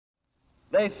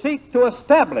They seek to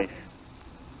establish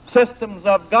systems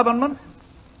of government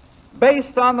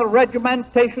based on the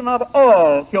regimentation of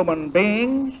all human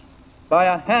beings by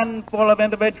a handful of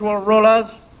individual rulers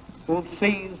who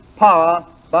seize power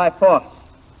by force.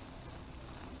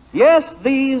 Yes,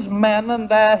 these men and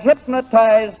their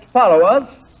hypnotized followers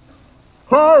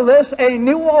call this a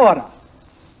new order.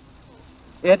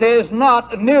 It is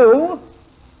not new,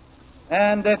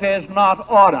 and it is not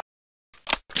order.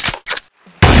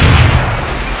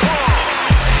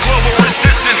 Global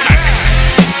resistance.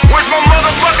 Where's my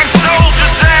motherfucking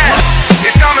soldiers at?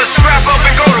 It's time to strap up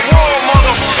and go to war,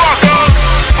 motherfucker.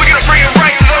 We're gonna bring it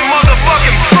right to the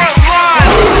motherfucking front line.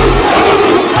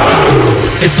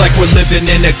 It's like we're living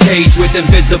in a cage with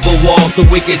invisible walls. The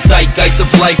wicked zeitgeist of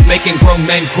life making grown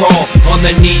men crawl on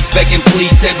their knees begging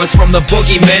please save us from the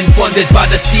boogeymen funded by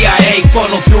the CIA,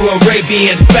 funneled through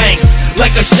Arabian banks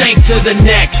like a shank to the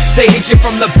neck. They hit you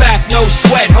from the back, no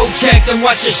sweat, hold check and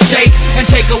watch us shake and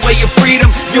take away your freedom.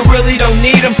 You really don't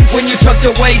need them when you're tucked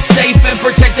away safe and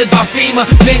protected by FEMA.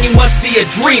 Then you must be a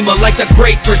dreamer like the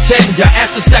great pretender.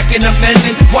 Ask the Second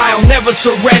Amendment why I'll never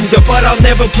surrender, but I'll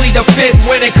never plead the Fifth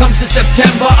when it comes to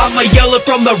September. I'ma yell it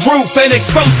from the roof and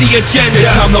expose the agenda.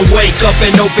 It's time to wake up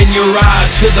and open your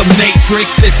eyes to the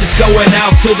matrix. This is going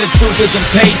out to the truthers and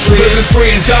patriots, living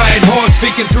free and dying hard,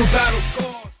 speaking through battle scars.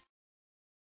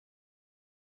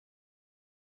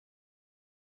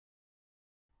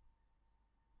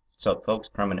 What's up, folks?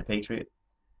 Permanent Patriot.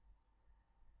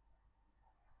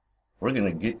 We're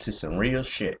gonna get to some real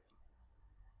shit,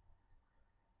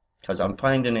 because I'm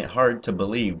finding it hard to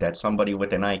believe that somebody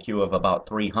with an IQ of about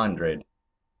 300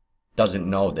 doesn't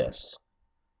know this.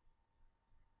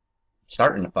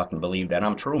 Starting to fucking believe that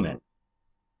I'm Truman.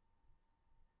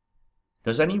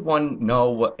 Does anyone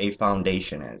know what a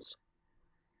foundation is?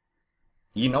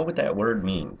 You know what that word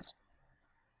means?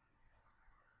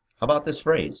 How about this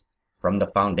phrase? From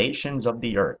the foundations of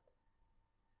the earth.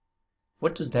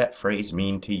 What does that phrase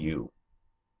mean to you?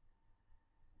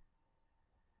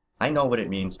 I know what it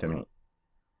means to me.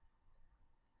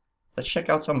 Let's check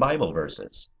out some Bible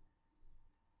verses.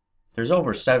 There's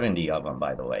over 70 of them,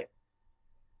 by the way,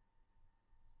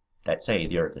 that say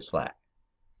the earth is flat.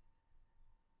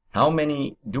 How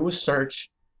many? Do a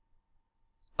search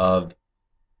of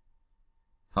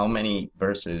how many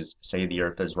verses say the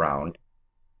earth is round.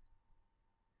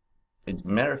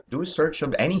 Do a search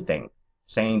of anything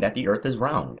saying that the earth is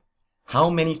round. How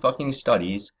many fucking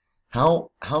studies, how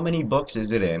many books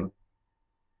is it in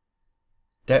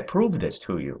that prove this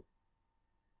to you?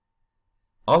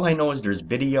 All I know is there's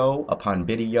video upon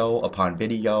video upon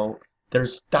video.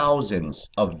 There's thousands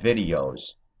of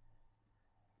videos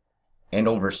and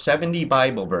over 70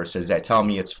 Bible verses that tell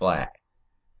me it's flat.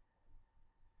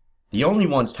 The only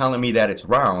ones telling me that it's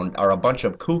round are a bunch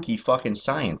of kooky fucking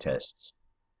scientists,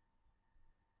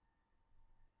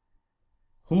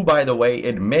 who, by the way,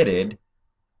 admitted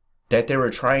that they were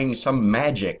trying some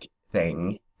magic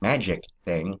thing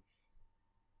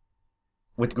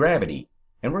with gravity.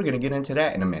 And we're going to get into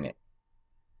that in a minute.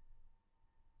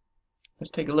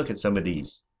 Let's take a look at some of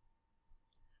these.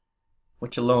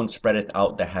 Which alone spreadeth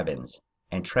out the heavens,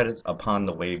 and treadeth upon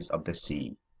the waves of the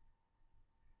sea.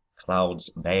 Clouds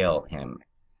veil him,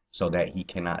 so that he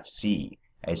cannot see,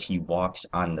 as he walks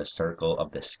on the circle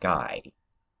of the sky.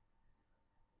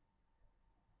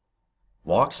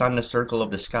 Walks on the circle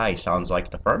of the sky sounds like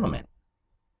the firmament.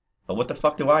 But what the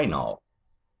fuck do I know?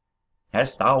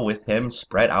 Hast thou with him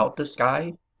spread out the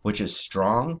sky, which is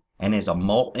strong, and is a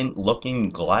molten looking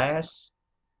glass?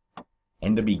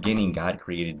 In the beginning God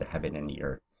created the heaven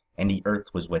and the earth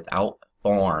was without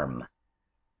form.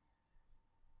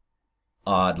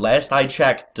 Last I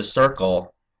checked, the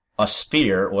circle, a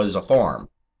sphere, was a form.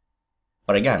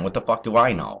 But again, what the fuck do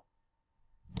I know?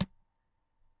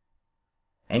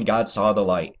 And God saw the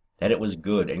light, that it was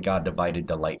good, and God divided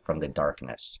the light from the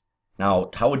darkness. Now,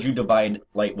 how would you divide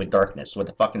light with darkness? With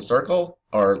a fucking circle?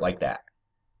 Or like that?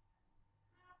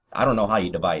 I don't know how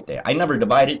you divide that. I never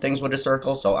divided things with a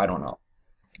circle, so I don't know.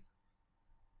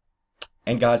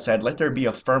 And God said, let there be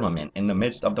a firmament in the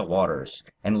midst of the waters,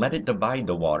 and let it divide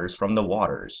the waters from the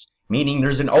waters. Meaning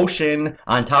there's an ocean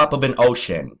on top of an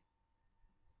ocean.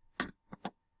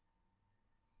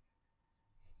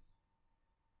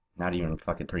 Not even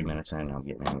fucking 3 minutes in, I'm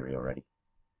getting angry already.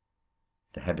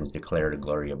 The heavens declare the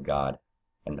glory of God,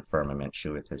 and the firmament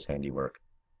sheweth his handiwork.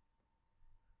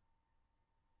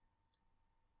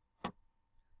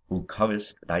 Who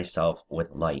coverest thyself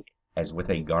with light, as with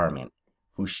a garment,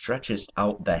 who stretchest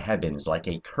out the heavens like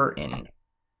a curtain,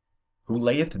 who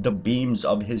layeth the beams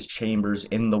of his chambers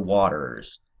in the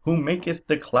waters, who maketh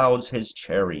the clouds his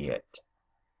chariot,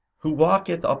 who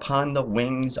walketh upon the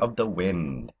wings of the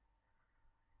wind.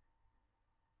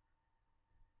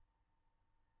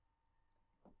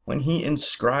 When he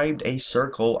inscribed a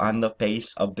circle on the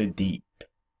face of the deep,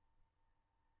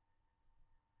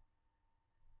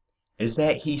 is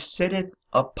that he sitteth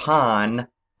upon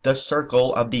the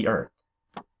circle of the earth,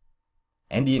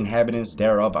 and the inhabitants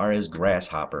thereof are as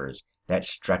grasshoppers, that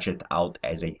stretcheth out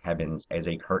as a heavens as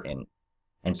a curtain,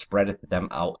 and spreadeth them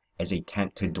out as a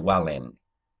tent to dwell in.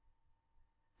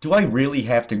 Do I really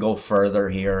have to go further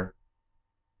here?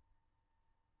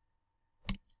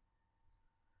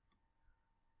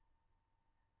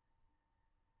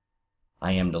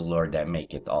 I am the Lord that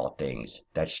maketh all things,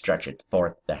 that stretcheth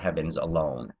forth the heavens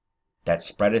alone, that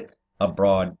spreadeth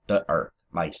abroad the earth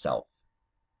myself.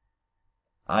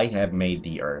 I have made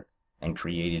the earth, and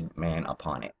created man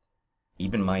upon it.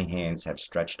 Even my hands have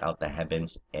stretched out the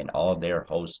heavens, and all their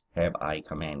hosts have I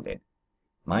commanded.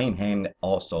 Mine hand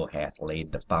also hath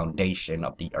laid the foundation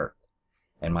of the earth,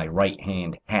 and my right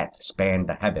hand hath spanned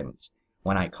the heavens.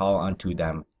 When I call unto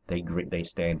them, they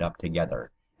stand up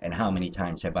together. And how many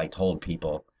times have I told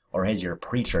people, or has your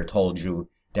preacher told you,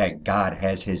 that God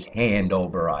has his hand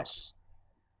over us?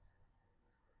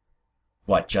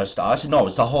 What, just us? No,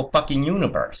 it's the whole fucking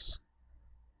universe.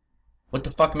 What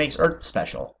the fuck makes Earth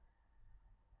special?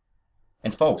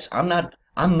 And folks, I'm not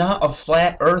a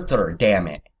flat earther, damn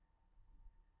it.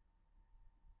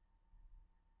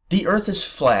 The earth is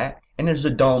flat and there's a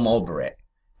dome over it.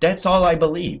 That's all I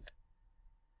believe.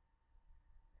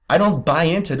 I don't buy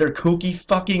into their kooky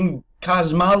fucking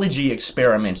cosmology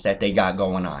experiments that they got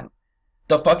going on.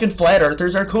 The fucking flat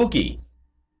earthers are kooky.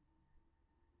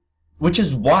 Which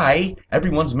is why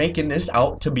everyone's making this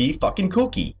out to be fucking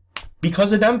kooky.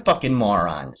 Because of them fucking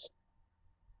morons.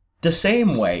 The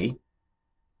same way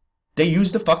they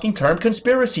use the fucking term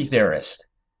conspiracy theorist.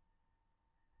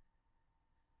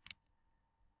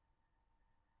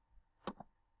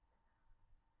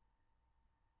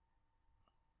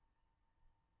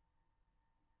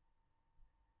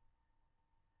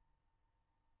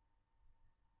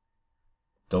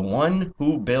 The one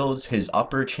who builds his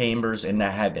upper chambers in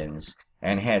the heavens,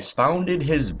 and has founded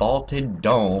his vaulted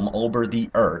dome over the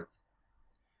earth,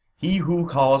 he who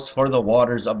calls for the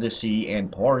waters of the sea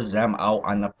and pours them out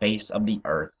on the face of the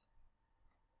earth.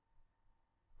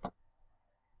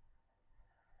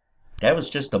 That was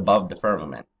just above the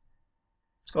firmament.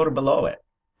 Let's go to below it.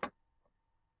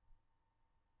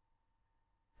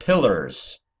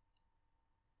 Pillars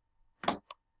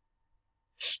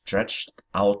stretched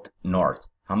out north.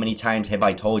 How many times have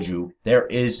I told you there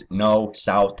is no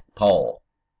South Pole?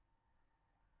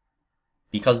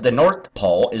 Because the North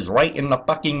Pole is right in the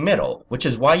fucking middle, which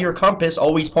is why your compass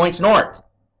always points north.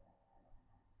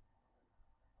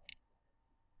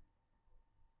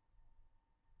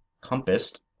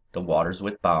 Compassed the waters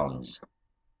with bounds.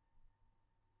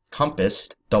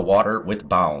 Compassed the water with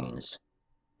bounds.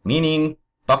 Meaning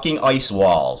fucking ice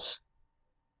walls.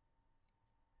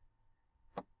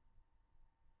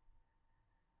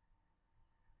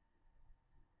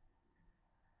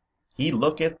 He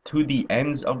looketh to the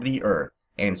ends of the earth,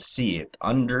 and seeth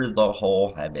under the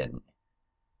whole heaven.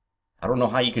 I don't know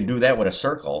how you could do that with a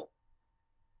circle.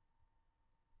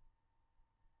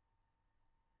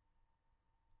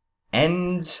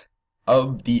 Ends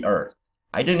of the earth.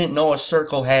 I didn't know a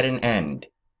circle had an end.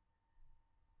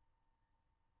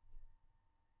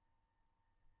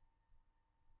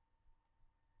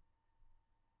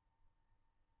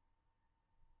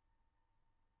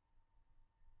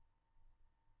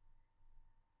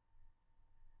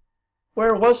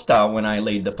 Where wast thou when I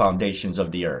laid the foundations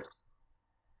of the earth?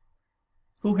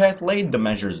 Who hath laid the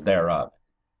measures thereof,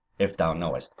 if thou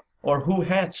knowest? Or who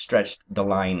hath stretched the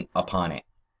line upon it?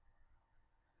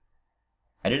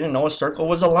 I didn't know a circle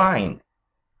was a line.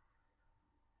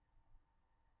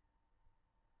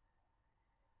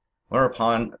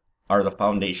 Whereupon are the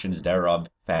foundations thereof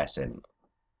fastened?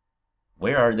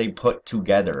 Where are they put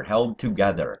together, held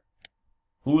together?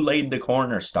 Who laid the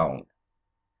cornerstone?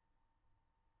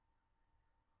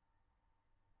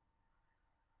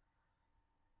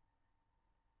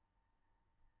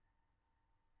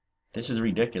 This is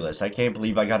ridiculous. I can't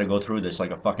believe I gotta go through this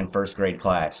like a fucking first grade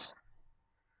class.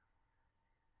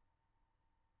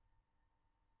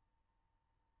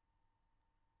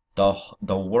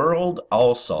 The world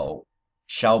also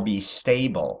shall be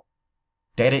stable,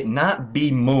 that it not be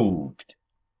moved.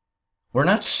 We're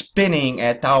not spinning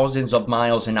at thousands of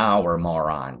miles an hour,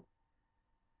 moron.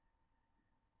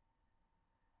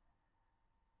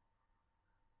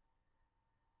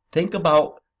 Think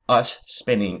about us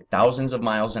spinning thousands of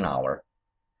miles an hour,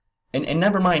 and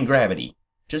never mind gravity.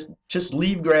 Just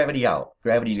leave gravity out.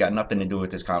 Gravity's got nothing to do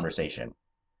with this conversation.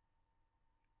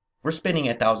 We're spinning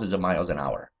at thousands of miles an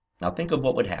hour. Now think of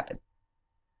what would happen.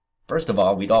 First of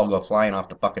all, we'd all go flying off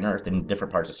the fucking Earth in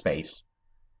different parts of space.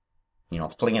 You know,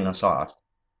 flinging us off.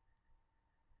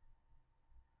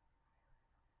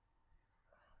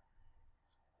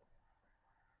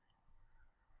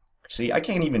 See, I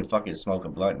can't even fucking smoke a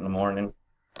blunt in the morning.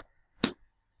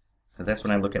 Because that's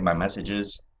when I look at my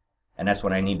messages. And that's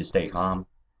when I need to stay calm.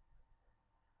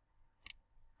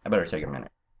 I better take a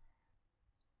minute.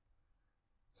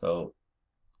 So,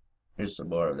 here's some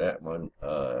more of that one.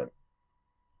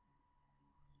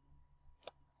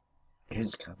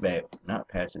 His command, not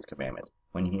past his commandment,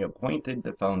 when he appointed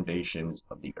the foundations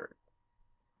of the earth.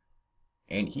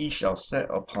 And he shall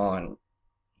set up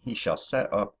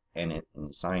an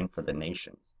ensign for the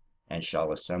nations, and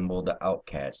shall assemble the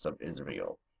outcasts of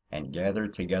Israel, and gather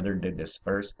together the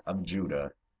dispersed of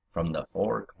Judah from the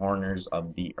four corners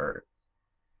of the earth.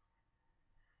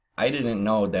 I didn't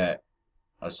know that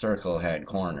a circle had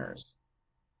corners.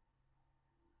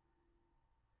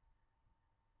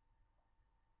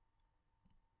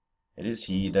 It is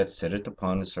he that sitteth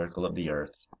upon the circle of the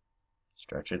earth,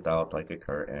 stretcheth out like a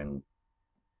curtain.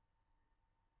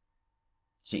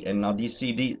 See, and now do you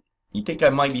see you think I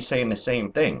might be saying the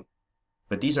same thing,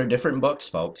 but these are different books,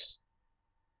 folks.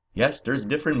 Yes, there's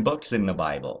different books in the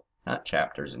Bible, not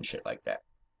chapters and shit like that.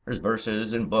 There's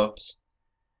verses and books.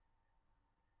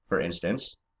 For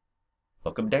instance,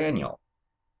 Book of Daniel.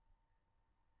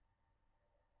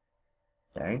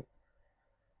 Okay?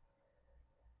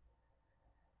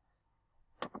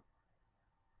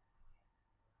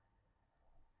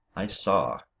 I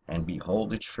saw, and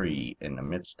behold a tree in the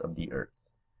midst of the earth,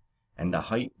 and the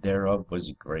height thereof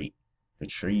was great. The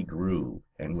tree grew,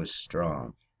 and was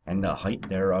strong, and the height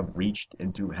thereof reached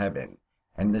into heaven,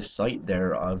 and the sight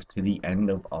thereof to the end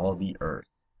of all the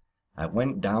earth. I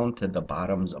went down to the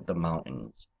bottoms of the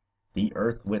mountains. The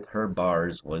earth with her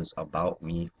bars was about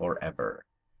me forever.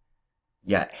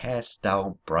 Yet hast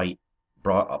thou brought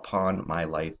upon my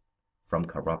life from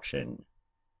corruption.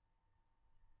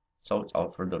 So it's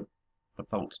all for the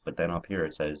folks, but then up here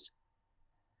it says,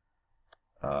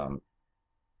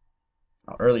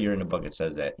 earlier in the book it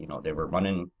says that, you know, they were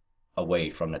running away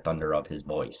from the thunder of his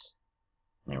voice.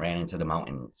 And they ran into the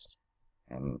mountains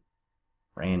and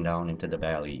ran down into the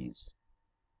valleys.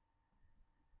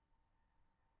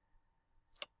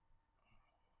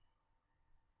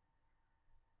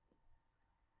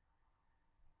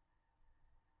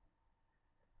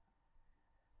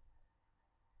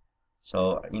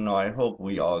 So, you know, I hope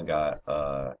we all got,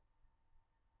 I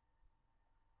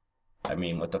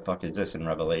mean, what the fuck is this in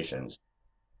Revelations?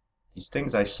 These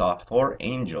things I saw 4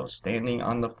 angels standing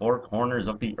on the 4 corners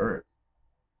of the earth,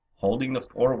 holding the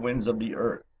 4 winds of the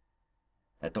earth,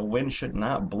 that the wind should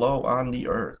not blow on the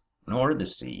earth, nor the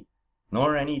sea,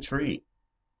 nor any tree.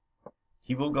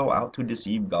 He will go out to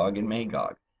deceive Gog and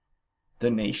Magog, the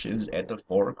nations at the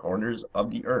 4 corners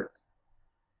of the earth,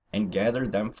 and gather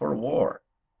them for war.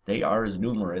 They are as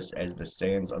numerous as the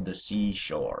sands of the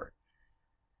seashore.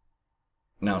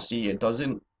 Now see, it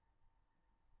doesn't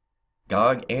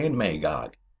Gog and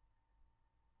Magog.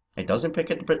 It doesn't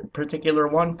pick a particular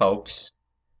one, folks.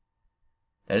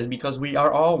 That is because we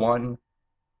are all one.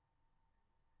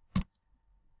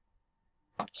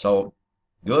 So,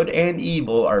 good and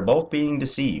evil are both being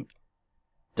deceived.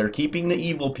 They're keeping the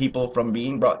evil people from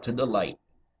being brought to the light.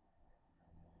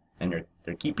 And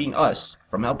they're keeping us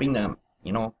from helping them,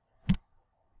 you know.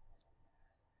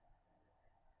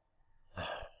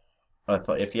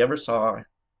 If you ever saw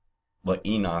what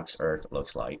Enoch's earth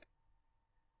looks like,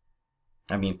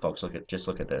 I mean, folks, just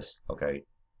look at this, okay?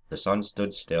 The sun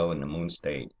stood still and the moon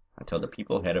stayed until the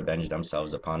people had avenged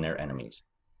themselves upon their enemies.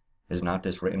 Is not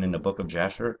this written in the book of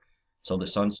Jasher? So the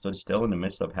sun stood still in the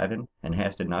midst of heaven, and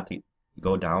hasted not to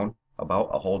go down about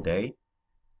a whole day?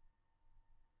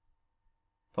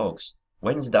 Folks,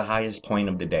 when's the highest point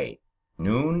of the day?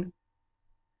 Noon?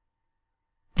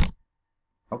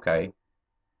 Okay.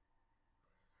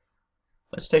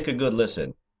 Let's take a good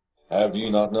listen. Have ye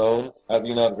not known? Have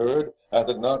ye not heard? Hath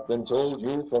it not been told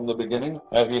you from the beginning?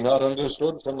 Have ye not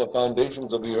understood from the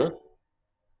foundations of the earth?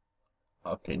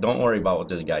 Okay, don't worry about what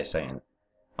this guy's saying.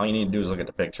 All you need to do is look at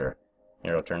the picture.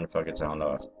 Here, I'll turn the fucking sound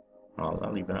off. Oh,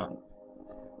 I'll leave it on.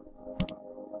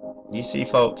 You see,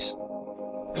 folks?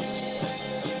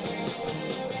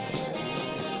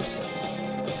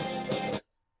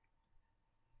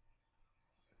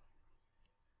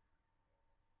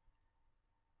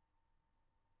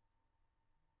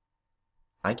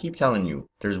 I keep telling you,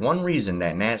 there's one reason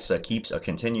that NASA keeps a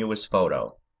continuous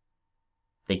photo.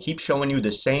 They keep showing you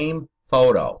the same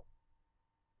photo.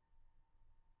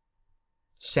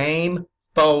 Same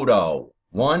photo.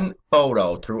 One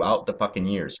photo throughout the fucking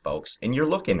years, folks. And you're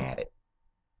looking at it.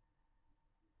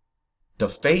 The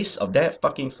face of that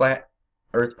fucking flat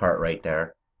earth part right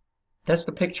there, that's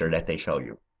the picture that they show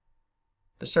you.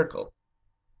 The circle.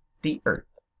 The earth.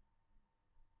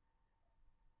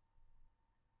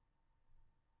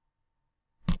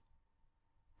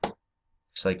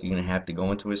 Looks like you're going to have to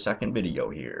go into a second video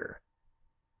here.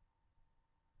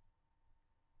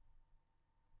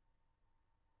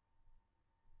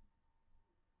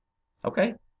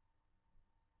 Okay.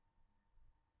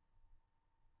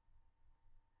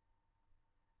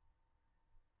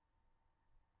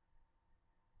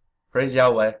 Praise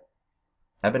Yahweh.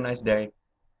 Have a nice day.